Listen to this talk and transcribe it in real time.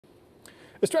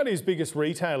Australia's biggest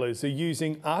retailers are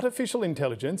using artificial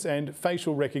intelligence and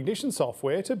facial recognition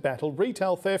software to battle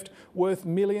retail theft worth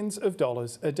millions of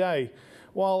dollars a day.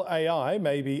 While AI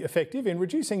may be effective in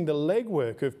reducing the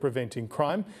legwork of preventing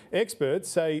crime, experts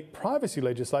say privacy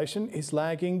legislation is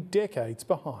lagging decades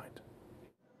behind.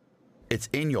 It's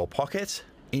in your pocket,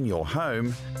 in your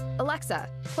home. Alexa,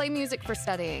 play music for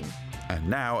studying. And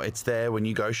now it's there when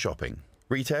you go shopping.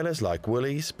 Retailers like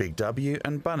Woolies, BigW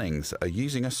and Bunnings are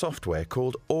using a software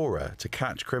called Auror to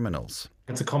catch criminals.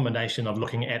 It's a combination of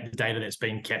looking at the data that's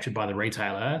being captured by the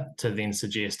retailer to then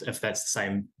suggest if that's the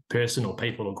same person or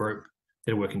people or group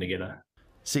that are working together.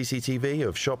 CCTV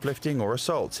of shoplifting or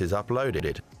assaults is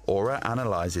uploaded. Auror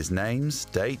analyses names,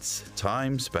 dates,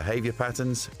 times, behaviour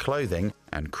patterns, clothing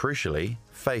and, crucially,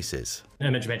 faces.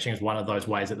 Image matching is one of those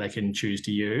ways that they can choose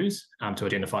to use to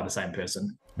identify the same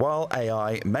person. While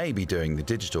AI may be doing the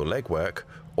digital legwork,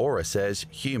 Auror says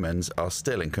humans are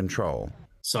still in control.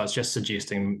 So it's just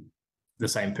suggesting the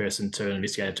same person to an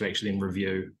investigator to actually then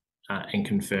review and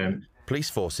confirm. Police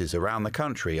forces around the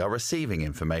country are receiving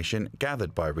information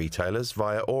gathered by retailers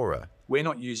via Auror. We're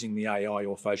not using the AI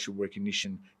or facial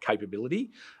recognition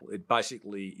capability. It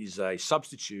basically is a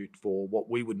substitute for what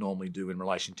we would normally do in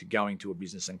relation to going to a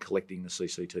business and collecting the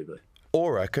CCTV.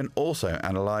 Auror can also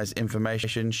analyse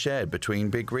information shared between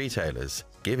big retailers,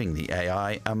 giving the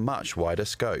AI a much wider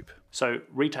scope. So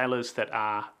retailers that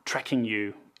are tracking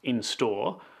you in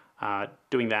store,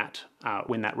 doing that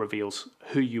when that reveals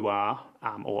who you are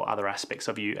or other aspects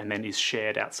of you and then is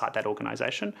shared outside that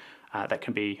organisation, that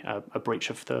can be a breach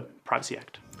of the Privacy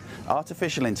Act.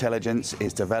 Artificial intelligence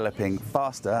is developing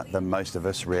faster than most of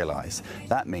us realise.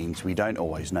 That means we don't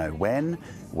always know when,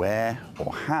 where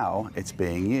or how it's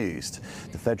being used.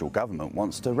 The federal government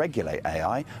wants to regulate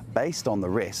AI based on the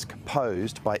risk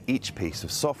posed by each piece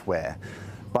of software.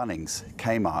 Bunnings,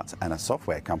 Kmart and a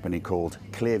software company called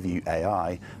Clearview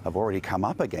AI have already come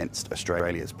up against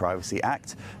Australia's Privacy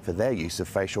Act for their use of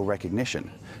facial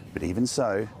recognition. But even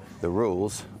so, the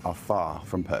rules are far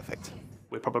from perfect.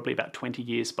 We're probably about 20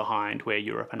 years behind where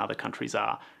Europe and other countries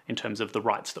are in terms of the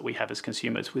rights that we have as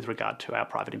consumers with regard to our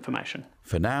private information.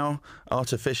 For now,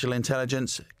 artificial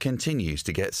intelligence continues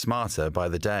to get smarter by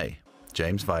the day.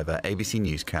 James Viver, ABC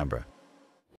News, Canberra.